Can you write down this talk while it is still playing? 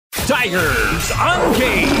Tigers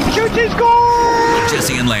Uncaged. Shoots and scores!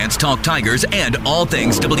 Jesse and Lance talk Tigers and all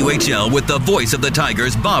things WHL with the voice of the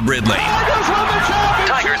Tigers, Bob Ridley.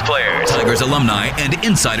 Tigers players, Tigers alumni, and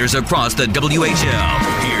insiders across the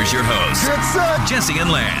WHL. Here's your hosts, Jesse and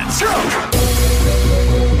Lance.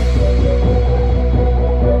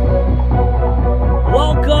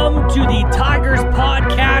 Welcome to the Tigers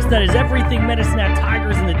podcast. That is everything Medicine Hat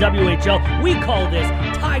Tigers in the WHL. We call this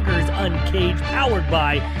Tigers Uncaged, powered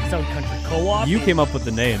by South Country Co-op. You came up with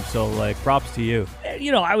the name, so props to you.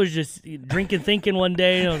 You know, I was just thinking one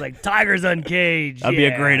day, and I was like, Tigers Uncaged. That'd be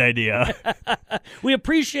a great idea. We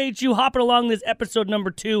appreciate you hopping along this episode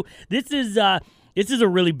number 2. This is a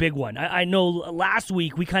really big one. I know last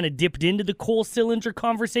week we kind of dipped into the Cole Sillinger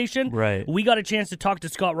conversation. Right. We got a chance to talk to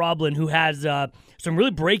Scott Roblin, who has some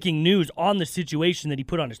really breaking news on the situation that he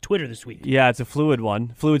put on his Twitter this week. Yeah, it's a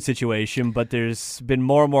fluid situation, but there's been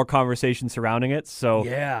more and more conversation surrounding it. So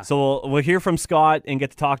yeah. So we'll hear from Scott and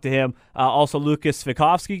get to talk to him. Also, Lucas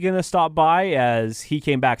Svikovsky going to stop by as he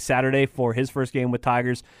came back Saturday for his first game with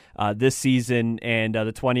Tigers this season, and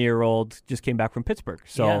the 20-year-old just came back from Pittsburgh.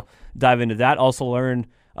 So dive into that. Also learn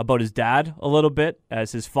about his dad a little bit,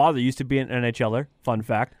 as his father used to be an NHLer. Fun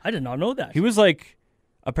fact. I did not know that. He was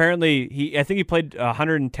apparently, I think he played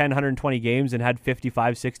 110, 120 games and had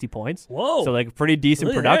 55, 60 points. Whoa. So, pretty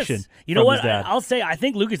decent production. This. You know what? I'll say, I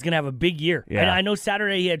think Luke is going to have a big year. Yeah. I know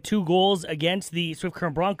Saturday he had 2 goals against the Swift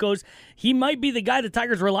Current Broncos. He might be the guy the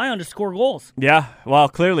Tigers rely on to score goals. Yeah, well,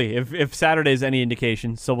 clearly, if Saturday's any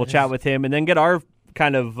indication. So, we'll chat with him and then get our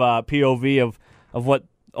kind of POV of what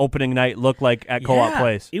opening night looked like at Co-op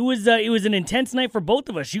Place. It was an intense night for both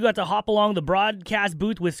of us. You got to hop along the broadcast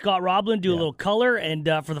booth with Scott Roblin, do a little color, and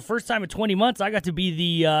for the first time in 20 months, I got to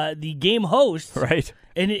be the game host. Right.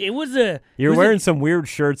 And it was a... You're wearing some weird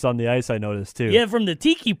shirts on the ice, I noticed, too. Yeah, from the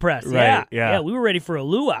Tiki Press. Right, yeah. We were ready for a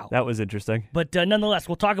luau. That was interesting. But nonetheless,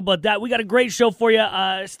 we'll talk about that. We got a great show for you.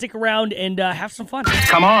 Stick around and have some fun.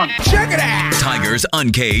 Come on. Check it out. Tigers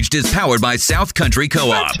Uncaged is powered by South Country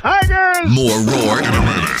Co-op. Tigers. More roar in a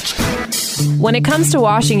minute. When it comes to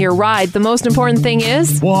washing your ride, the most important thing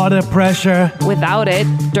is Water pressure. without it,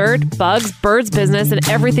 dirt, bugs, birds business, and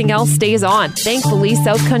everything else stays on. Thankfully,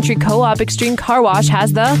 South Country Co-op Extreme Car Wash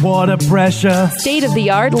has the Water pressure.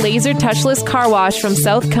 state-of-the-art laser touchless car wash from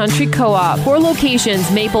South Country Co-op. 4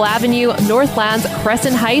 locations: Maple Avenue, Northlands,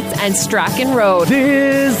 Crescent Heights, and Strachan Road.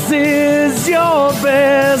 This is your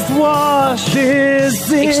best wash.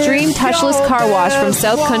 This is Extreme touchless your car wash from best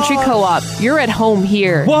South Country wash. Co-op. You're at home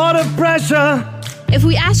here. Water pressure. If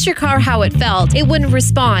we asked your car how it felt, it wouldn't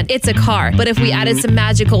respond. It's a car. But if we added some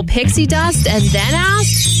magical pixie dust and then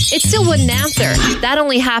asked, it still wouldn't answer. That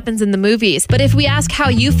only happens in the movies. But if we ask how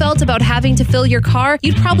you felt about having to fill your car,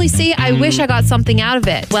 you'd probably say, I wish I got something out of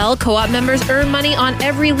it. Well, Co-op members earn money on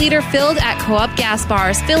every liter filled at Co-op gas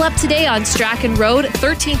bars. Fill up today on Strachan Road,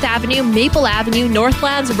 13th Avenue, Maple Avenue,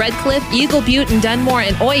 Northlands, Redcliffe, Eagle Butte, and Dunmore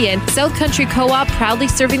and Oyen. South Country Co-op, proudly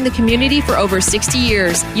serving the community for over 60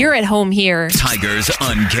 years. You're at home here. Tigers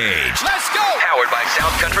Uncaged. Let's go. Powered by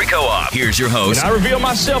South Country Co-op. Here's your host, I reveal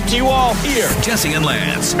myself to you all here. Jesse and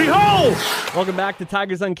Lance. Behold. Welcome back to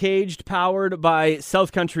Tigers Uncaged, powered by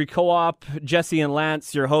South Country Co-op. Jesse and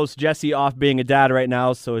Lance, your host. Jesse off being a dad right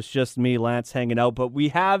now, so it's just me, Lance, hanging out. But we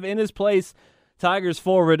have in his place Tigers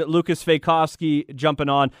forward Lucas Svikovsky jumping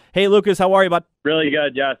on. Hey, Lucas, how are you, bud? Really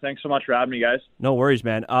good. Yeah, thanks so much for having me, guys. No worries,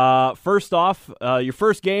 man. First off, your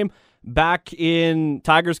first game back in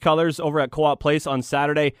Tigers colors over at Co-op Place on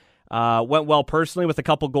Saturday. Went well personally with a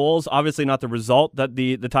couple goals. Obviously not the result that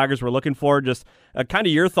the Tigers were looking for. Just kind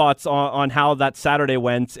of your thoughts on how that Saturday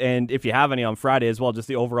went, and if you have any on Friday as well, just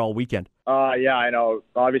the overall weekend. Yeah, I know.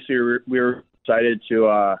 Obviously, we were excited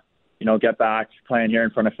to get back playing here in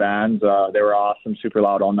front of fans. They were awesome, super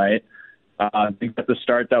loud all night. I think at the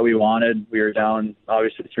start that we wanted, we were down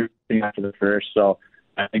obviously 3 after the first, so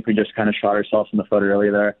I think we just kind of shot ourselves in the foot early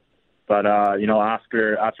there. But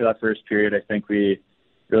after that first period, I think we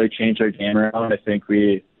really changed our game around. I think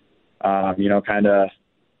we,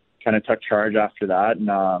 kind of took charge after that, and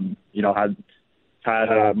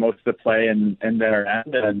had most of the play in their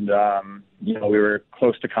end, and we were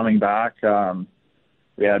close to coming back.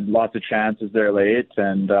 We had lots of chances there late,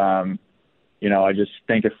 and I just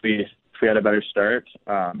think if we had a better start,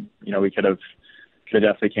 we could have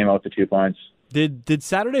definitely came out with the 2 points. Did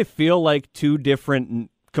Saturday feel like 2 different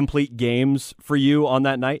complete games for you on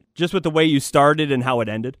that night, just with the way you started and how it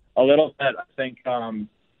ended? A little bit. I think,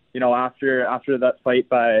 after that fight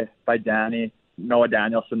by Noah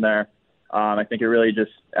Danielson there, I think it really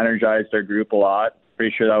just energized our group a lot.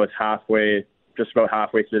 Pretty sure that was just about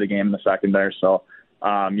halfway through the game in the second there. So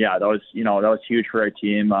that was huge for our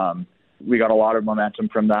team. We got a lot of momentum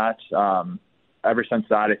from that. Ever since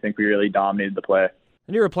that, I think we really dominated the play.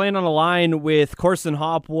 And you were playing on a line with Corson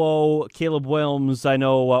Hopwo, Caleb Williams. I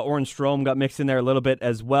know Oren Strom got mixed in there a little bit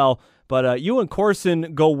as well. But you and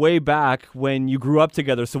Corson go way back when you grew up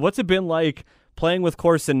together. So what's it been like playing with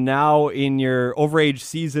Corson now in your overage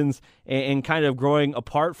seasons and kind of growing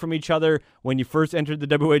apart from each other when you first entered the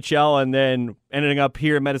WHL and then ending up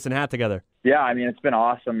here in Medicine Hat together? Yeah, I mean, it's been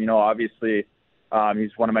awesome. Obviously,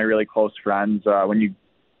 he's one of my really close friends.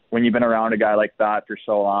 When you've been around a guy like that for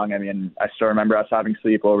so long, I mean, I still remember us having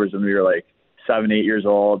sleepovers when we were like 7, 8 years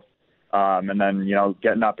old. And then,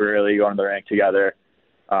 getting up early, going to the rink together,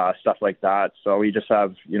 stuff like that. So we just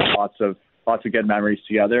have, lots of good memories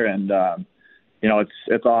together. And,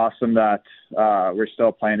 it's awesome that we're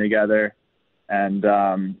still playing together. And,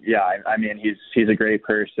 I mean, he's a great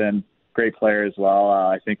person, great player as well.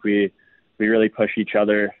 I think we really push each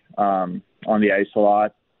other on the ice a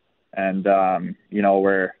lot. And,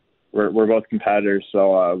 we're both competitors,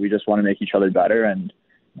 so we just want to make each other better. And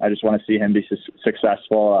I just want to see him be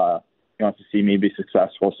successful. He wants to see me be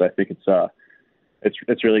successful. So I think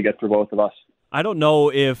it's really good for both of us. I don't know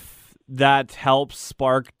if that helps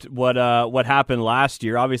sparked what happened last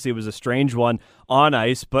year. Obviously, it was a strange one on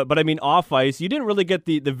ice, but I mean off ice, you didn't really get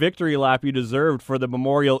the victory lap you deserved for the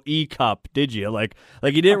Memorial E-Cup, did you? Like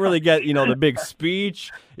you didn't really get the big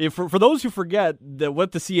speech. For those who forget that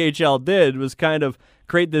what the CHL did was kind of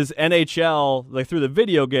create this NHL like through the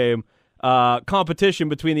video game competition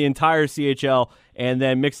between the entire CHL and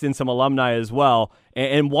then mixed in some alumni as well.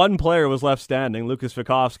 And one player was left standing, Lucas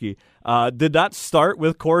Vikovsky. Did that start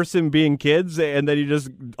with Corson being kids and then he just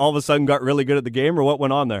all of a sudden got really good at the game, or what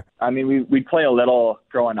went on there? I mean, we'd play a little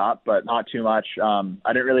growing up, but not too much. I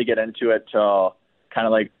didn't really get into it till kind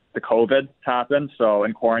of like the COVID happened. So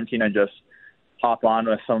in quarantine, I just hop on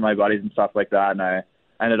with some of my buddies and stuff like that, and I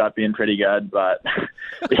ended up being pretty good. But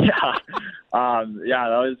that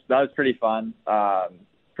was pretty fun.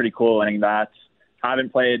 Pretty cool winning that. I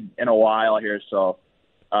haven't played in a while here, so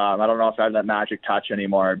I don't know if I have that magic touch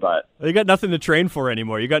anymore. But you got nothing to train for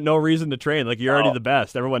anymore. You got no reason to train. Like, you're already the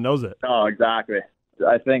best. Everyone knows it. Oh, exactly.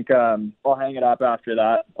 I think I'll hang it up after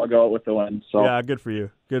that. I'll go out with the win. So yeah, good for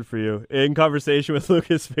you. Good for you. In conversation with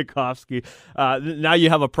Lucas Vikovsky, now you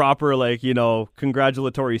have a proper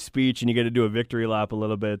congratulatory speech, and you get to do a victory lap a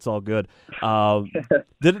little bit. It's all good.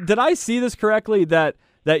 Did I see this correctly that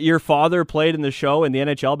your father played in the show in the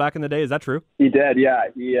NHL back in the day? Is that true? He did. Yeah.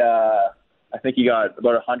 He I think he got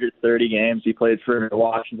about 130 games. He played for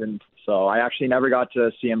Washington, so I actually never got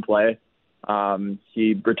to see him play.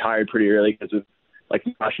 He retired pretty early because of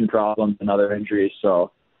concussion problems and other injuries.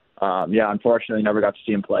 So, unfortunately, never got to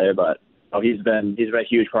see him play. But he's been a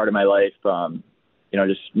huge part of my life.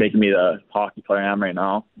 Just making me the hockey player I am right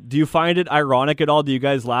now. Do you find it ironic at all? Do you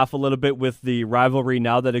guys laugh a little bit with the rivalry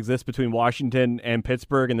now that exists between Washington and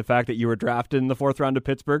Pittsburgh, and the fact that you were drafted in the 4th round of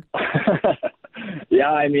Pittsburgh?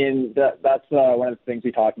 Yeah, I mean that's one of the things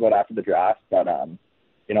we talked about after the draft. But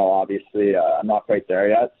obviously I'm not quite there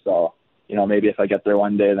yet. So maybe if I get there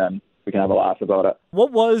one day, then we can have a laugh about it.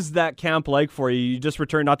 What was that camp like for you? You just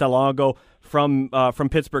returned not that long ago from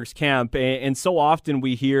Pittsburgh's camp, and so often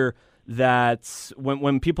we hear that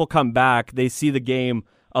when people come back, they see the game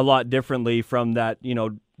a lot differently from that,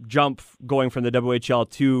 jump going from the WHL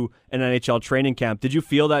to an NHL training camp. Did you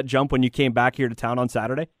feel that jump when you came back here to town on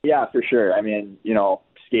Saturday? Yeah, for sure. I mean,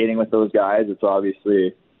 skating with those guys, it's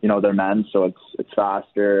obviously, they're men, so it's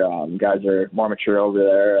faster. Guys are more mature over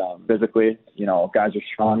there physically. Guys are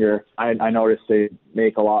stronger. I noticed they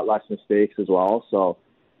make a lot less mistakes as well. So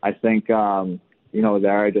I think,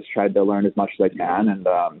 there I just tried to learn as much as I can. And,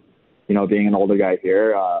 being an older guy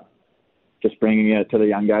here, just bringing it to the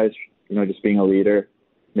young guys, just being a leader,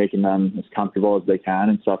 making them as comfortable as they can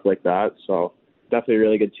and stuff like that. So definitely a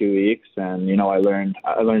really good 2 weeks. And, I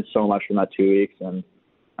learned so much from that 2 weeks, and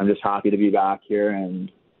I'm just happy to be back here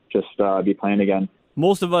and just be playing again.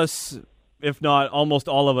 Most of us, if not almost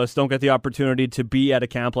all of us, don't get the opportunity to be at a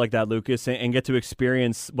camp like that, Lucas, and get to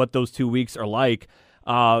experience what those 2 weeks are like.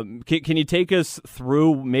 Can you take us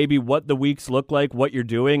through maybe what the weeks look like, what you're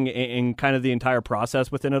doing, and kind of the entire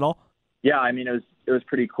process within it all? Yeah, I mean, it was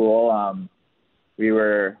pretty cool. We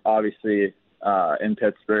were obviously in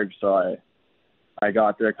Pittsburgh, so I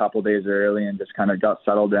got there a couple days early and just kind of got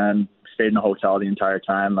settled in, stayed in the hotel the entire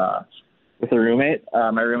time with a roommate.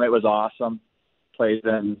 My roommate was awesome, plays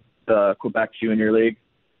in the Quebec Junior League.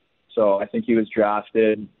 So I think he was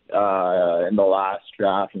drafted in the last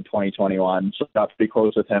draft in 2021. So I got pretty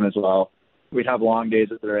close with him as well. We'd have long days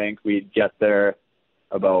at the rink. We'd get there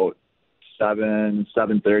about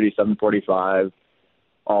 7:30, 7:45.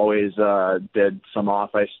 always did some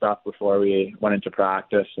off-ice stuff before we went into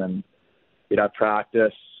practice, and we'd have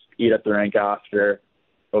practice, eat at the rink after,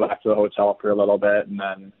 go back to the hotel for a little bit, and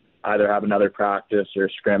then either have another practice or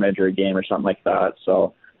scrimmage or a game or something like that.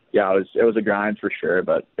 So, yeah, it was a grind for sure,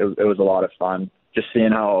 but it was a lot of fun. Just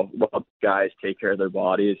seeing how well guys take care of their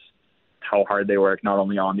bodies, how hard they work, not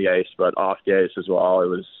only on the ice but off the ice as well. It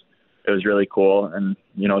was really cool, and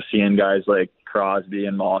seeing guys like Crosby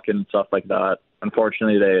and Malkin and stuff like that.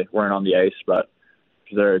 Unfortunately, they weren't on the ice, but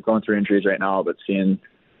because they're going through injuries right now. But seeing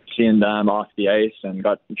them off the ice and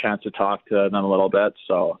got a chance to talk to them a little bit.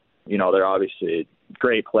 So they're obviously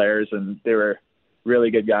great players, and they were really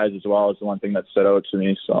good guys as well. Is the one thing that stood out to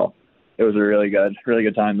me. So it was a really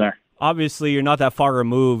good time there. Obviously, you're not that far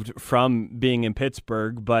removed from being in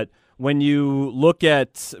Pittsburgh, but when you look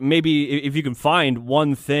at maybe if you can find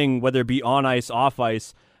one thing, whether it be on ice, off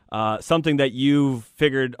ice, something that you've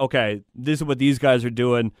figured, okay, this is what these guys are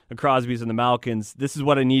doing, the Crosbys and the Malkins, this is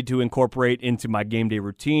what I need to incorporate into my game day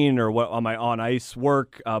routine or what on my on ice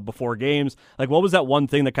work before games. Like, what was that one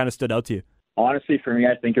thing that kind of stood out to you? Honestly, for me,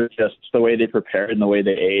 I think it was just the way they prepared and the way they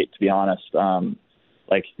ate, to be honest.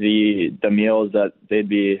 Like the meals that they'd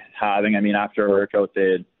be having, I mean, after a workout,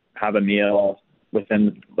 they'd have a meal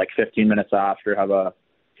within like 15 minutes after, have a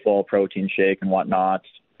full protein shake and whatnot.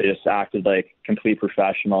 They just acted like complete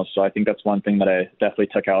professionals. So I think that's one thing that I definitely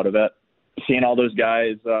took out of it. Seeing all those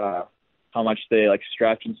guys, how much they like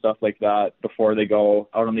stretch and stuff like that before they go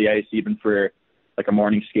out on the ice, even for like a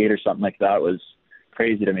morning skate or something like that, was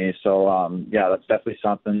crazy to me. So yeah, that's definitely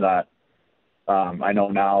something that I know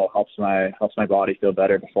now helps my body feel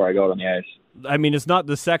better before I go out on the ice. I mean, it's not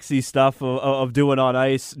the sexy stuff of doing on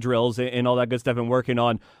ice drills and all that good stuff and working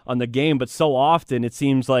on the game, but so often it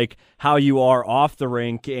seems like how you are off the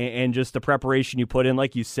rink and just the preparation you put in,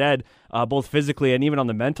 like you said, both physically and even on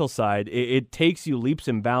the mental side, it takes you leaps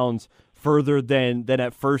and bounds further than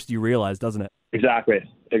at first you realize, doesn't it? Exactly,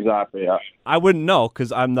 yeah. I wouldn't know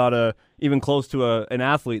because I'm not even close to an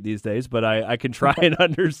athlete these days, but I can try and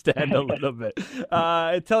understand a little bit.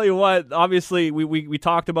 I tell you what, obviously we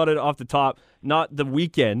talked about it off the top, not the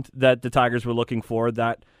weekend that the Tigers were looking for.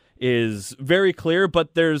 That is very clear,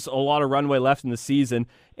 but there's a lot of runway left in the season,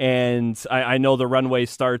 and I know the runway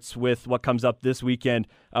starts with what comes up this weekend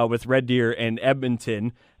with Red Deer and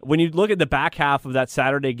Edmonton. When you look at the back half of that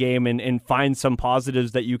Saturday game and find some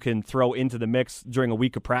positives that you can throw into the mix during a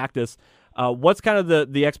week of practice, what's kind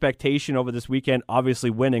of the expectation over this weekend?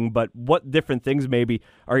 Obviously winning, but what different things maybe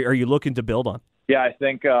are you looking to build on? Yeah, I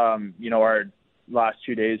think our last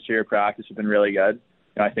 2 days here of practice have been really good.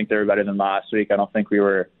 I think they were better than last week. I don't think we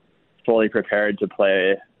were fully prepared to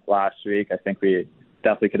play last week. I think we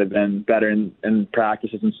definitely could have been better in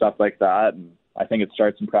practices and stuff like that. And I think it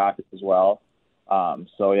starts in practice as well.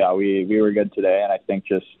 So yeah, we were good today, and I think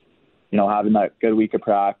just having that good week of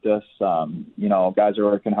practice. Guys are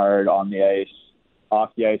working hard on the ice, off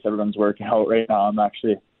the ice. Everyone's working out right now. I'm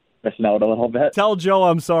actually missing out a little bit. Tell Joe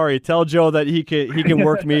I'm sorry. Tell Joe that he can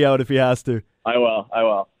work me out if he has to. I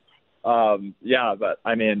will. Yeah, but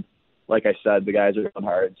I mean, like I said, the guys are working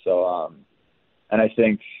hard. So, and I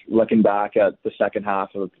think looking back at the second half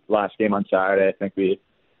of the last game on Saturday, I think we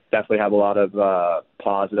definitely have a lot of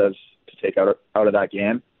positives to take out of that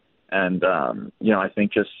game. And, I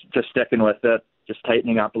think just sticking with it, just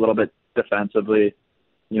tightening up a little bit defensively.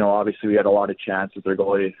 Obviously we had a lot of chances. Their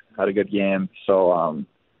goalie had a good game. So,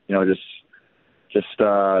 just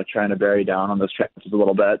trying to bury down on those chances a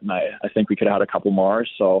little bit. And I think we could have had a couple more.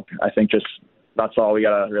 So I think just that's all we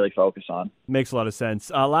got to really focus on. Makes a lot of sense.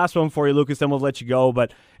 Last one for you, Lucas, then we'll let you go.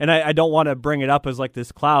 I don't want to bring it up as like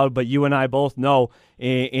this cloud, but you and I both know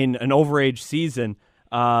in an overage season,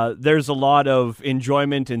 there's a lot of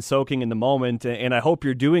enjoyment and soaking in the moment, and I hope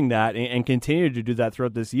you're doing that and continue to do that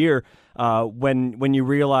throughout this year. When you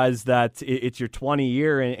realize that it's your 20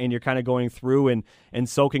 year and you're kind of going through and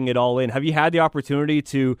soaking it all in, have you had the opportunity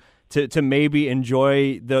to maybe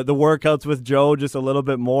enjoy the workouts with Joe just a little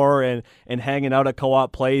bit more and hanging out at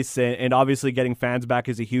Co-op Place and obviously getting fans back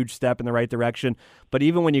is a huge step in the right direction. But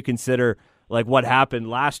even when you consider like what happened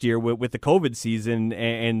last year with the COVID season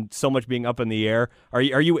and so much being up in the air, are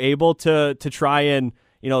you able to try and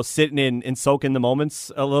sit in and soak in the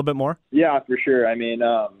moments a little bit more? Yeah, for sure. I mean,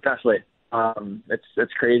 definitely.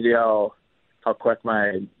 It's crazy how quick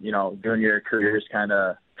my junior careers kind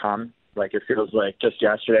of come. Like it feels like just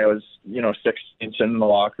yesterday I was 16 sitting in the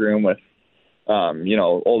locker room with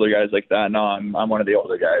older guys like that. Now I'm one of the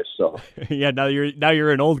older guys. So yeah, now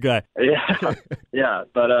you're an old guy. Yeah, yeah,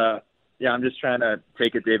 but yeah, I'm just trying to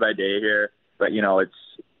take it day by day here. But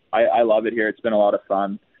I love it here. It's been a lot of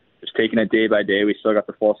fun. Just taking it day by day. We still got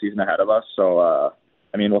the full season ahead of us. So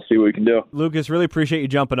we'll see what we can do. Lucas, really appreciate you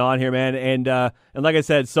jumping on here, man. And like I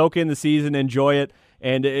said, soak in the season, enjoy it.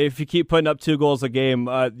 And if you keep putting up 2 goals a game,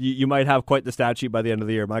 you might have quite the stat sheet by the end of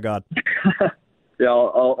the year. My God. Yeah,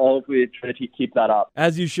 I'll hopefully try to keep that up.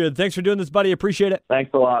 As you should. Thanks for doing this, buddy. Appreciate it.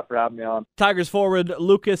 Thanks a lot for having me on. Tigers forward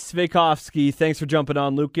Lukas Svejkovsky. Thanks for jumping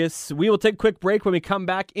on, Lucas. We will take a quick break. When we come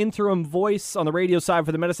back, interim voice on the radio side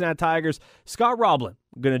for the Medicine Hat Tigers, Scott Roblin,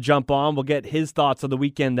 going to jump on. We'll get his thoughts on the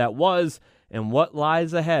weekend that was and what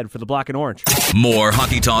lies ahead for the Black and Orange. More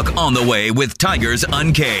hockey talk on the way with Tigers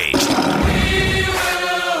Uncaged.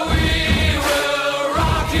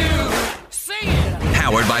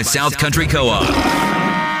 Powered by South Country Co-op.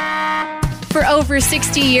 For over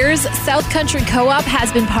 60 years, South Country Co-op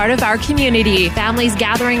has been part of our community. Families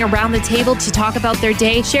gathering around the table to talk about their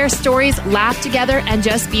day, share stories, laugh together, and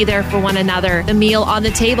just be there for one another. The meal on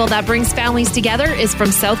the table that brings families together is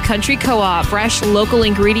from South Country Co-op. Fresh, local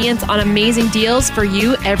ingredients on amazing deals for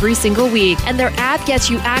you every single week. And their app gets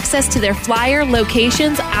you access to their flyer,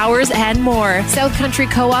 locations, hours, and more. South Country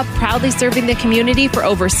Co-op, proudly serving the community for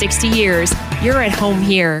over 60 years. You're at home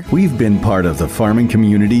here. We've been part of the farming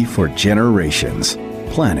community for generations.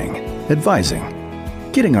 Planning, advising,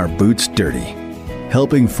 getting our boots dirty,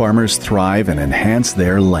 helping farmers thrive and enhance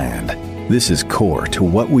their land. This is core to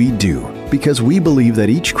what we do because we believe that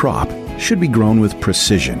each crop should be grown with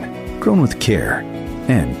precision, grown with care,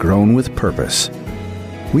 and grown with purpose.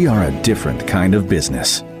 We are a different kind of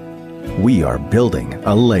business. We are building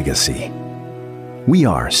a legacy. We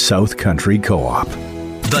are South Country Co-op.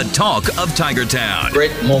 The talk of Tiger Town.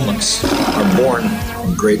 Great moments are born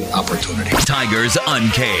from great opportunity. Tigers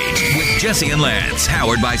Uncaged with Jesse and Lance,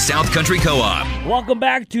 powered by South Country Co-op. Welcome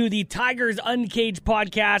back to the Tigers Uncaged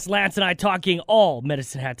podcast. Lance and I talking all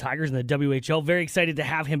Medicine Hat Tigers in the WHL. Very excited to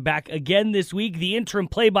have him back again this week. The interim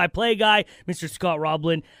play-by-play guy, Mr. Scott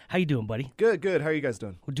Roblin. How you doing, buddy? Good. How are you guys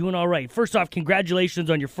doing? We're doing all right. First off, congratulations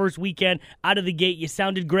on your first weekend out of the gate. You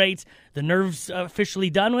sounded great. The nerves officially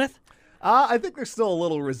done with? I think there's still a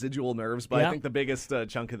little residual nerves, but Yeah. I think the biggest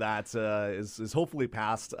chunk of that is hopefully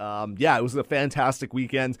past. It was a fantastic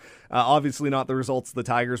weekend. Obviously not the results the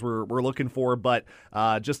Tigers were looking for, but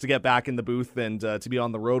just to get back in the booth and to be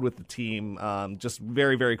on the road with the team, just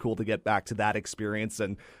very, very cool to get back to that experience.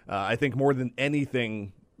 And I think more than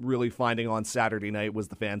anything, really finding on Saturday night was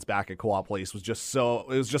the fans back at Co-op Place it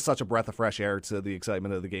was just such a breath of fresh air to the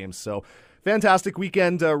excitement of the game. So fantastic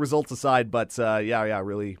weekend, results aside, but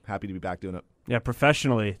really happy to be back doing it. Yeah,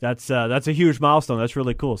 professionally, that's a huge milestone. That's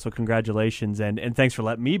really cool. So congratulations, and thanks for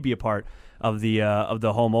letting me be a part of the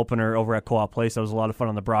home opener over at Co-op Place. That was a lot of fun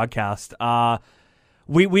on the broadcast.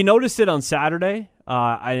 We noticed it on Saturday,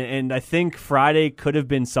 and I think Friday could have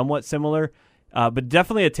been somewhat similar. But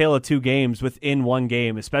definitely a tale of 2 games within one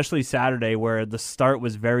game, especially Saturday, where the start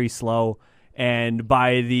was very slow. And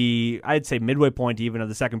by I'd say midway point even of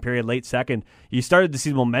the second period, late second, you started to see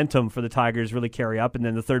the momentum for the Tigers really carry up. And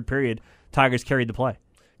then the third period, Tigers carried the play.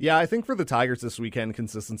 Yeah, I think for the Tigers this weekend,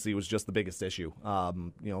 consistency was just the biggest issue.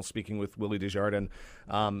 Speaking with Willie Desjardins,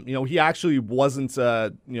 he actually wasn't,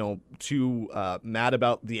 too mad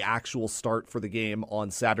about the actual start for the game on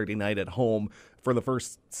Saturday night at home. For the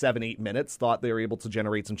first 7-8 minutes, thought they were able to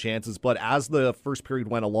generate some chances. But as the first period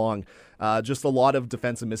went along, just a lot of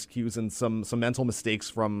defensive miscues and some mental mistakes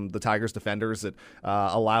from the Tigers defenders that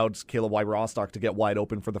allowed Caleb Rostock to get wide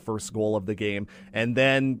open for the first goal of the game. And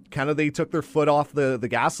then kind of they took their foot off the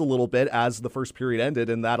gas a little bit as the first period ended,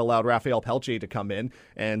 and that allowed Raphael Pelche to come in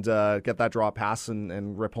and get that draw pass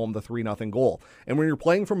and rip home the 3-0 goal. And when you're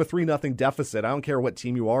playing from a 3-0 deficit, I don't care what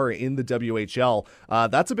team you are in the WHL,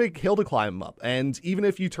 that's a big hill to climb up. And even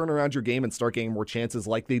if you turn around your game and start getting more chances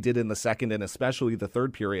like they did in the second and especially the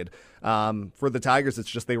third period, for the Tigers, it's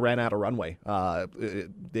just they ran out of runway.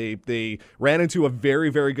 They ran into a very,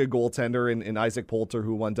 very good goaltender in Isaac Poulter,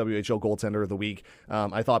 who won WHL Goaltender of the Week.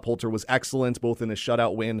 I thought Poulter was excellent, both in his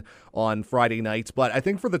shutout win on Friday night. But I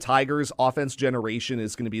think for the Tigers, offense generation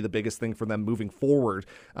is going to be the biggest thing for them moving forward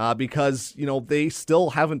because, they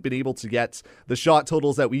still haven't been able to get the shot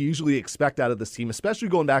totals that we usually expect out of this team, especially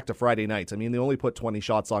going back to Friday night. I mean, they only put 20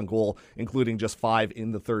 shots on goal, including just 5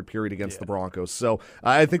 in the third period against the Broncos. So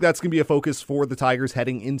I think that's going to be a focus for the Tigers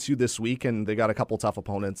heading into this week, and they got a couple tough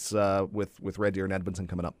opponents with Red Deer and Edmonton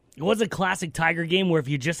coming up. It was a classic Tiger game where if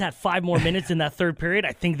you just had 5 more minutes in that third period,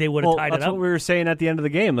 I think they would have tied it up. That's what we were saying at the end of the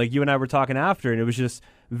game. Like you and I were talking after, and it was just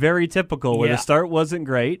very typical where the start wasn't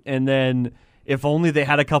great, and then if only they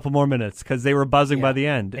had a couple more minutes because they were buzzing by the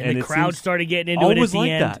end. And the crowd started getting into it at the like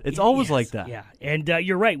end. That. It's always like that. Yeah, and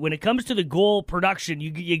you're right. When it comes to the goal production,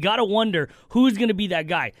 you got to wonder who's going to be that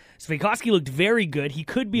guy. Svejkovsky looked very good. He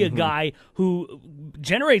could be a guy who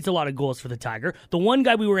generates a lot of goals for the Tiger. The one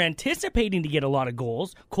guy we were anticipating to get a lot of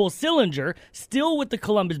goals, Cole Sillinger, still with the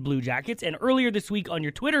Columbus Blue Jackets. And earlier this week on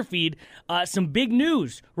your Twitter feed, some big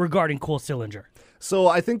news regarding Cole Sillinger. So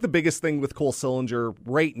I think the biggest thing with Cole Sillinger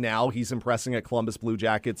right now, he's impressing at Columbus Blue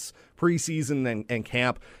Jackets preseason and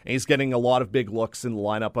camp, and he's getting a lot of big looks in the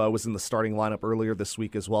lineup. I was in the starting lineup earlier this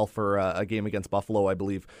week as well for a game against Buffalo, I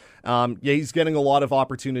believe. He's getting a lot of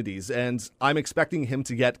opportunities, and I'm expecting him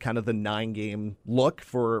to get kind of the 9-game look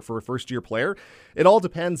for a first-year player. It all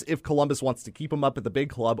depends if Columbus wants to keep him up at the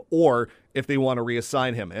big club or if they want to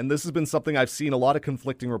reassign him. And this has been something I've seen a lot of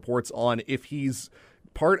conflicting reports on, if he's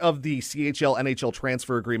part of the CHL NHL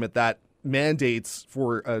transfer agreement that mandates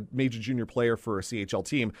for a major junior player for a CHL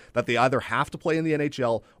team that they either have to play in the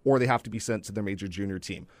NHL or they have to be sent to their major junior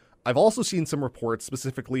team. I've also seen some reports,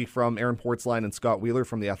 specifically from Aaron Portzline and Scott Wheeler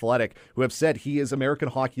from The Athletic, who have said he is American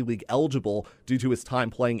Hockey League eligible due to his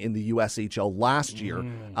time playing in the USHL last year.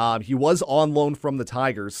 He was on loan from the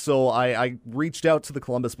Tigers, so I reached out to the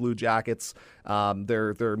Columbus Blue Jackets,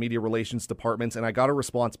 their media relations department, and I got a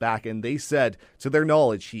response back, and they said, to their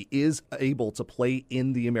knowledge, he is able to play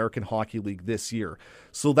in the American Hockey League this year.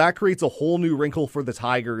 So that creates a whole new wrinkle for the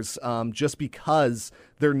Tigers, just because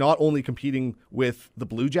they're not only competing with the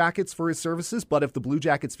Blue Jackets for his services, but if the Blue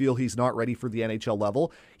Jackets feel he's not ready for the NHL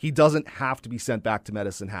level, he doesn't have to be sent back to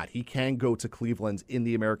Medicine Hat. He can go to Cleveland in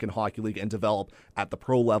the American Hockey League and develop at the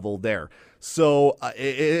pro level there. So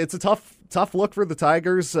it's a tough look for the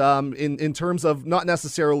Tigers in terms of not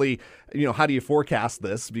necessarily, how do you forecast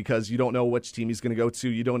this, because you don't know which team he's going to go to.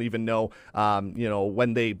 You don't even know,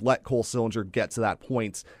 when they let Cole Sillinger get to that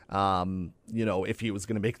point, if he was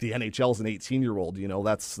going to make the NHL as an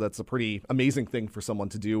 18-year-old. That's a pretty amazing thing for someone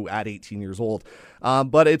to do at 18 years old.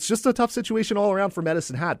 But it's just a tough situation all around for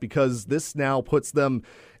Medicine Hat, because this now puts them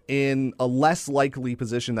in a less likely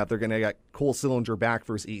position that they're going to get Cole Sillinger back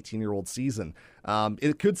for his 18-year-old season.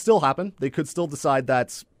 It could still happen. They could still decide that,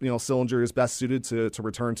 Sillinger is best suited to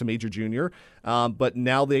return to Major Junior. But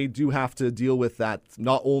now they do have to deal with that.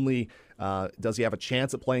 Not only does he have a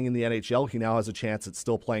chance at playing in the NHL, he now has a chance at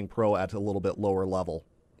still playing pro at a little bit lower level.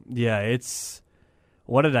 Yeah,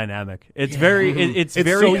 what a dynamic. It's very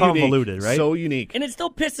very convoluted, unique, right? So unique. And it still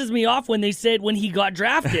pisses me off when they said when he got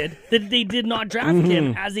drafted that they did not draft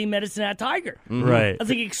him as a Medicine Hat Tiger. Right. I was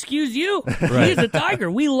like, excuse you. He's a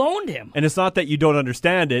Tiger. We loaned him. And it's not that you don't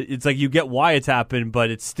understand it. It's like you get why it's happened, but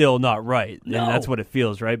it's still not right. No. And that's what it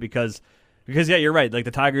feels, right? Because yeah, you're right. Like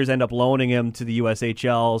the Tigers end up loaning him to the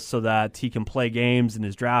USHL so that he can play games in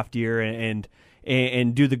his draft year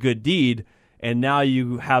and do the good deed. And now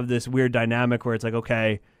you have this weird dynamic where it's like,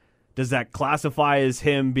 okay, does that classify as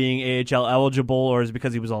him being AHL eligible, or is it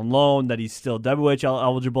because he was on loan that he's still WHL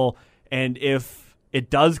eligible? And if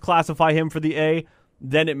it does classify him for the A,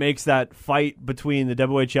 then it makes that fight between the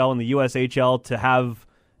WHL and the USHL to have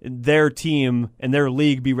their team and their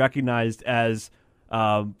league be recognized as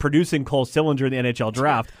producing Cole Sillinger in the NHL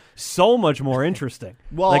draft so much more interesting.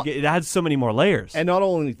 Well, it adds so many more layers. And not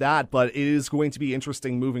only that, but it is going to be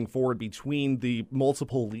interesting moving forward between the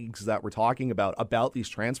multiple leagues that we're talking about these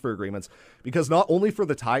transfer agreements, because not only for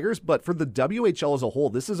the Tigers, but for the WHL as a whole,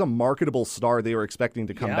 this is a marketable star they were expecting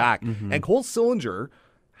to come back. And Cole Sillinger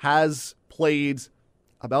has played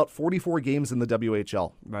about 44 games in the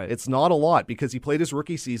WHL. Right. It's not a lot, because he played his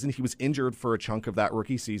rookie season. He was injured for a chunk of that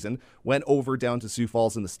rookie season, went over down to Sioux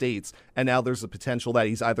Falls in the States, and now there's a potential that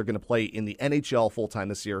he's either going to play in the NHL full-time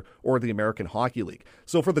this year or the American Hockey League.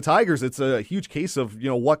 So for the Tigers, it's a huge case of,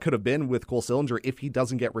 what could have been with Cole Sillinger if he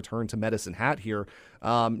doesn't get returned to Medicine Hat here.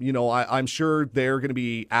 I'm sure they're going to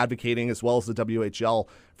be advocating, as well as the WHL,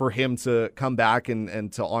 for him to come back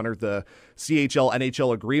and to honor the CHL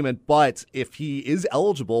NHL agreement. But if he is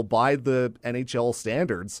eligible by the NHL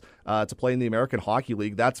standards to play in the American Hockey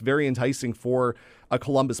League, that's very enticing for a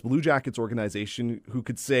Columbus Blue Jackets organization who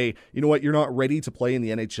could say, you know what, you're not ready to play in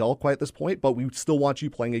the NHL quite at this point, but we still want you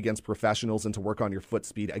playing against professionals and to work on your foot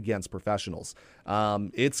speed against professionals.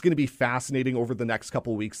 It's going to be fascinating over the next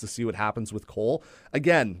couple of weeks to see what happens with Cole.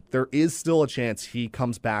 Again, there is still a chance he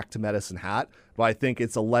comes back to Medicine Hat, but I think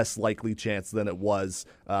it's a less likely chance than it was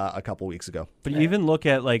a couple weeks ago. But you even look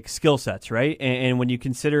at like skill sets, right? And when you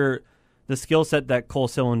consider the skill set that Cole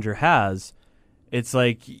Sillinger has, it's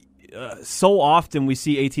like so often we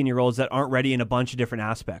see 18-year-olds that aren't ready in a bunch of different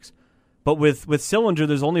aspects. But with Sillinger,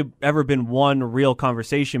 there's only ever been one real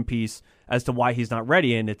conversation piece as to why he's not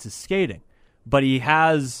ready, and it's his skating. But he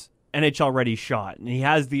has NHL-ready shot, and he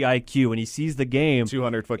has the IQ, and he sees the game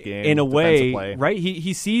 200-foot game in a way, play. right?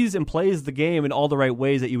 He sees and plays the game in all the right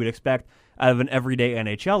ways that you would expect out of an everyday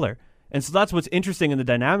NHLer. And so that's what's interesting in the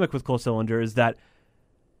dynamic with Cole Sillinger is that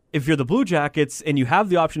if you're the Blue Jackets and you have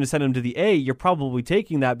the option to send him to the A, you're probably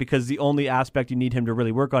taking that because the only aspect you need him to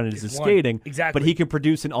really work on is his skating. Exactly. But he can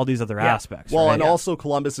produce in all these other aspects. Well, right? and also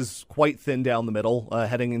Columbus is quite thin down the middle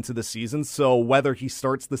heading into the season. So whether he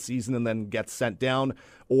starts the season and then gets sent down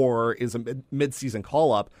or is a mid-season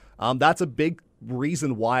call-up, that's a big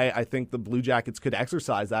reason why I think the Blue Jackets could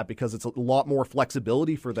exercise that, because it's a lot more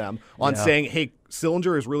flexibility for them on saying, hey,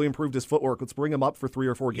 Sillinger has really improved his footwork. Let's bring him up for 3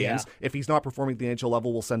 or 4 games. Yeah. If he's not performing at the NHL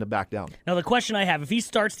level, we'll send him back down. Now, the question I have, if he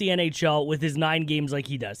starts the NHL with his 9 games like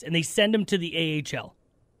he does, and they send him to the AHL,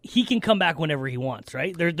 he can come back whenever he wants,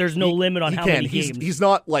 right? There's no limit on how many games. He's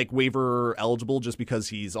not like waiver eligible just because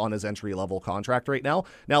he's on his entry level contract right now.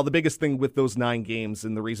 Now, the biggest thing with those 9 games,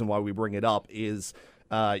 and the reason why we bring it up, is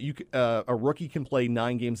a rookie can play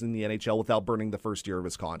 9 games in the NHL without burning the first year of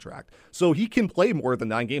his contract. So he can play more than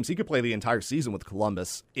 9 games. He could play the entire season with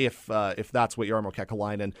Columbus if that's what Jarmo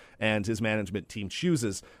Kekalainen and his management team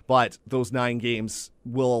chooses. But those 9 games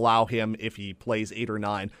will allow him, if he plays 8 or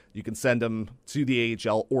 9, you can send him to the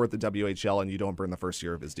AHL or the WHL, and you don't burn the first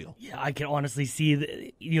year of his deal. Yeah, I can honestly see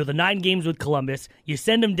the 9 games with Columbus. You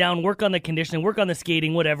send him down, work on the conditioning, work on the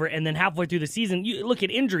skating, whatever, and then halfway through the season, you look at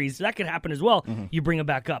injuries. That could happen as well. Mm-hmm. You bring him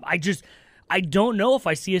back up. I don't know if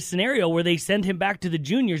I see a scenario where they send him back to the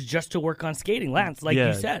juniors just to work on skating, Lance, like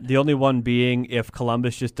you said. The only one being if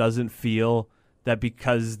Columbus just doesn't feel that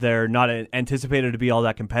because they're not anticipated to be all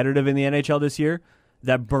that competitive in the NHL this year,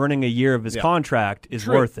 that burning a year of his contract is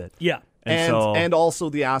worth it. Yeah. And also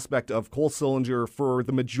the aspect of Cole Sillinger, for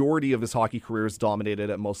the majority of his hockey career, is dominated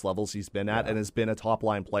at most levels he's been at and has been a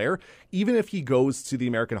top-line player. Even if he goes to the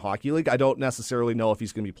American Hockey League, I don't necessarily know if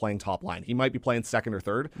he's going to be playing top-line. He might be playing second or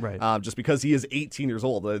third, right? Just because he is 18 years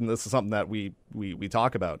old, and this is something that we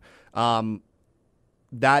talk about.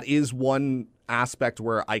 That is one aspect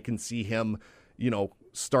where I can see him,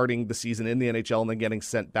 starting the season in the NHL and then getting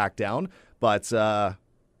sent back down. But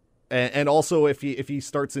and also if he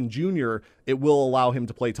starts in junior, it will allow him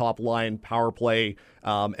to play top line, power play,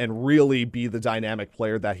 and really be the dynamic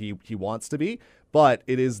player that he wants to be. But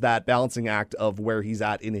it is that balancing act of where he's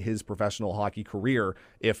at in his professional hockey career,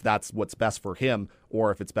 if that's what's best for him,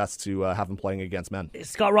 or if it's best to have him playing against men.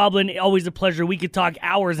 Scott Roblin, always a pleasure. We could talk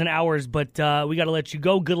hours and hours, but we got to let you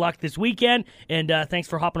go. Good luck this weekend, and thanks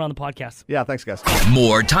for hopping on the podcast. Yeah, thanks, guys.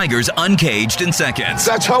 More Tigers Uncaged in seconds.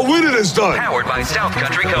 That's how winning is done. Powered by South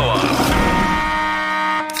Country Co-op.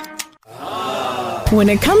 When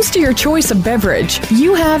it comes to your choice of beverage,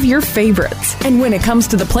 you have your favorites. And when it comes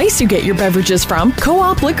to the place you get your beverages from,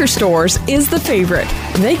 Co-op Liquor Stores is the favorite.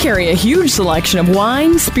 They carry a huge selection of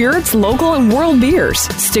wine, spirits, local, and world beers.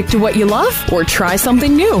 Stick to what you love or try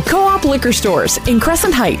something new. Co-op Liquor Stores in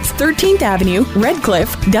Crescent Heights, 13th Avenue, Red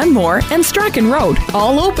Cliff, Dunmore, and Strachan Road.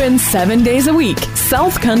 All open 7 days a week.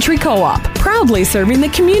 South Country Co-op, proudly serving the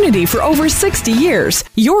community for over 60 years.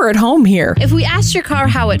 You're at home here. If we asked your car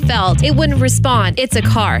how it felt, it wouldn't respond. It's a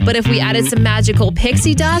car. But if we added some magical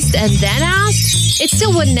pixie dust and then asked, it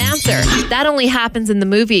still wouldn't answer. That only happens in the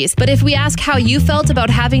movies. But if we ask how you felt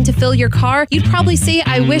about having to fill your car, you'd probably say,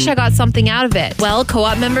 I wish I got something out of it. Well,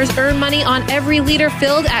 Co-op members earn money on every liter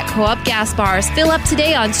filled at Co-op gas bars. Fill up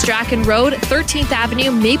today on Strachan Road, 13th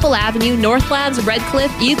Avenue, Maple Avenue, Northlands, Red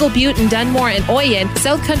Cliff, Eagle Butte, and Dunmore, and Oyen.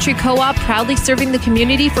 South Country Co-op, proudly serving the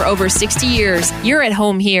community for over 60 years. You're at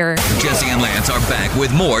home here. Jesse and Lance are back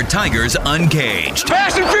with more Tigers Uncaged.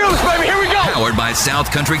 Fast and furious, baby, here we go. Powered by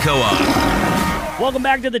South Country Co-op. Welcome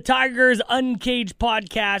back to the Tigers Uncaged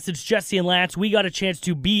podcast. It's Jesse and Lance. We got a chance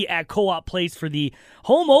to be at Co-op Place for the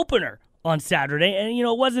home opener on Saturday, and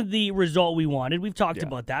it wasn't the result we wanted. We've talked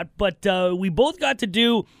about that, but we both got to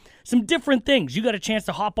do some different things. You got a chance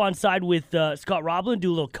to hop on side with Scott Roblin,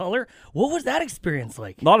 do a little color. What was that experience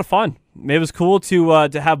like? A lot of fun. It was cool to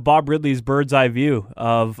have Bob Ridley's bird's eye view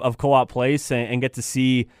of Co-op Place and get to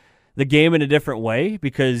see the game in a different way,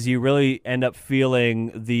 because you really end up feeling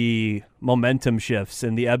the momentum shifts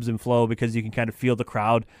and the ebbs and flow, because you can kind of feel the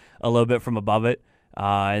crowd a little bit from above it.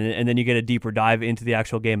 And then you get a deeper dive into the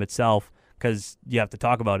actual game itself, because you have to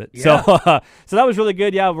talk about it. Yeah. So that was really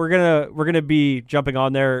good. Yeah, we're gonna be jumping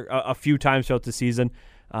on there a few times throughout the season.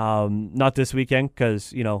 Not this weekend,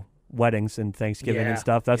 because weddings and Thanksgiving and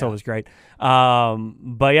stuff. That's always great.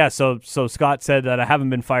 But yeah, so Scott said that I haven't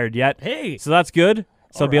been fired yet. Hey, so that's good.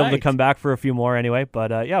 So I'll be able to right. come back for a few more anyway.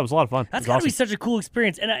 But yeah, it was a lot of fun. That's It was gotta awesome. be such a cool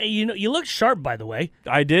experience. And you look sharp, by the way.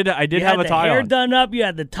 I did You have had a the tie hair on. done up. You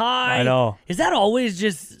had the tie. I know. Is that always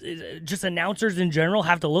just announcers in general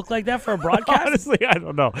have to look like that for a broadcast? Honestly, I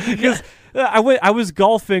don't know. Because I was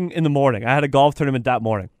golfing in the morning. I had a golf tournament that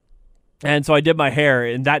morning. And so I did my hair,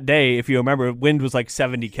 and that day, if you remember, wind was like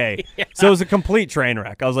 70K. Yeah. So it was a complete train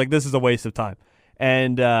wreck. I was like, this is a waste of time.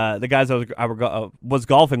 And the guys I was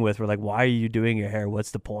golfing with were like, why are you doing your hair?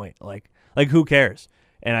 What's the point? Like who cares?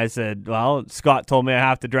 And I said, well, Scott told me I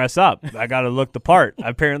have to dress up. I got to look the part.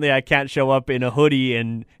 Apparently, I can't show up in a hoodie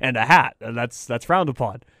and a hat. And that's frowned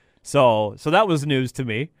upon. So that was news to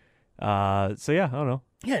me. So yeah, I don't know.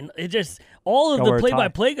 Yeah, and it just all of Gotta the wear a tie.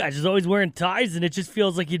 play-by-play guys is always wearing ties, and it just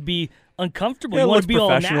feels like you'd be uncomfortable. Yeah, You it want to looks be all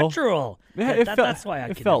professional. natural. Yeah, That's why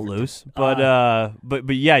it felt loose, but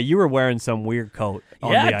yeah, you were wearing some weird coat.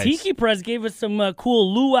 On the Yeah, ice. Tiki Press gave us some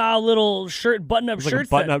cool luau little button-up was like a shirts.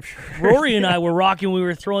 button-up that shirt. Rory and I were rocking when we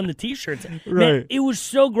were throwing the T-shirts. Man, Right. it was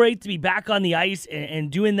so great to be back on the ice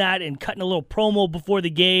and doing that and cutting a little promo before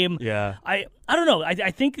the game. Yeah. I don't know.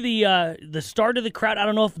 I think the start of the crowd, I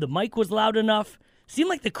don't know if the mic was loud enough. Seemed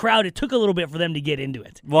like the crowd, it took a little bit for them to get into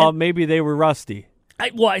it. Well, maybe they were rusty.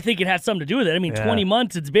 I think it had something to do with it. I mean, Yeah. 20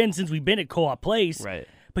 months it's been since we've been at Co-op Place. Right.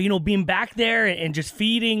 But, being back there and just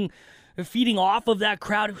feeding off of that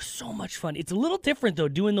crowd, it was so much fun. It's a little different, though,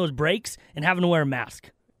 doing those breaks and having to wear a mask.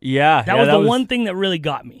 Yeah, That was the one thing that really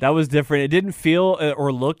got me. That was different. It didn't feel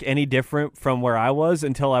or look any different from where I was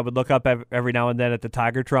until I would look up every now and then at the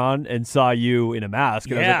Tigertron and saw you in a mask.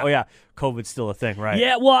 And I was Yeah. like, oh yeah, COVID's still a thing, right?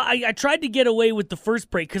 Yeah, well, I tried to get away with the first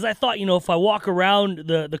break because I thought, if I walk around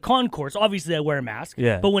the concourse, obviously I wear a mask.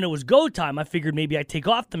 Yeah. But when it was go time, I figured maybe I'd take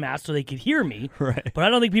off the mask so they could hear me. Right. But I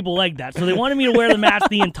don't think people like that. So they wanted me to wear the mask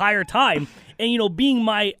the entire time. And, being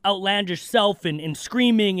my outlandish self and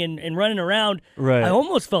screaming and running around, Right. I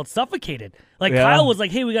almost felt suffocated. Like, Yeah. Kyle was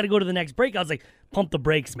like, hey, we got to go to the next break. I was like, pump the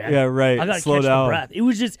brakes, man. Yeah, right. I got to Slow catch down. the breath. It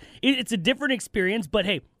was just, it's a different experience, but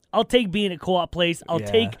hey, I'll take being at Co-op Place. I'll Yeah.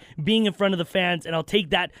 take being in front of the fans, and I'll take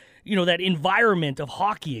that, that environment of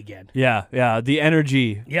hockey again. Yeah. The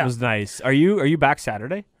energy Yeah. was nice. Are you back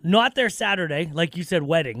Saturday? Not there Saturday, like you said,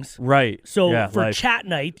 weddings. Right. So yeah, for life. chat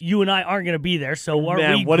night, you and I aren't going to be there. So are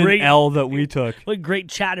Man, we what great? an L that we took. What great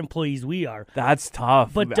chat employees we are. That's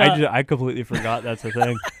tough. But, I completely forgot that's a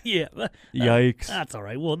thing. Yeah. Yikes. That's all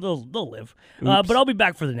right. Well, they'll live. But I'll be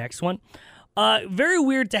back for the next one. Very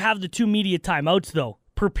weird to have the 2 media timeouts, though,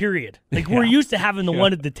 per period. Like, we're used to having the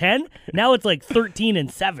one at the 10. Now it's like 13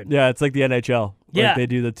 and 7. Yeah, it's like the NHL. Yeah. Like they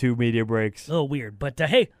do the 2 media breaks. A little weird. But,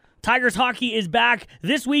 hey, Tigers hockey is back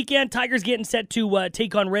this weekend. Tigers getting set to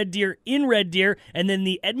take on Red Deer in Red Deer, and then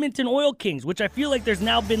the Edmonton Oil Kings, which I feel like there's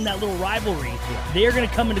now been that little rivalry. They are going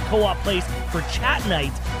to come into Co-op Place for chat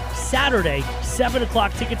night Saturday, 7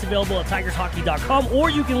 o'clock. Tickets available at tigershockey.com,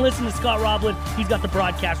 or you can listen to Scott Roblin. He's got the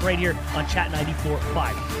broadcast right here on Chat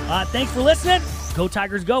 94.5. Thanks for listening. Go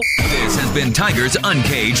Tigers, go. This has been Tigers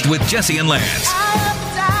Uncaged with Jesse and Lance.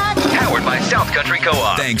 Powered by South Country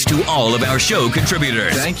Co-op. Thanks to all of our show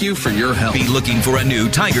contributors. Thank you for your help. Be looking for a new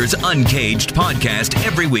Tigers Uncaged podcast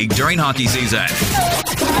every week during hockey season.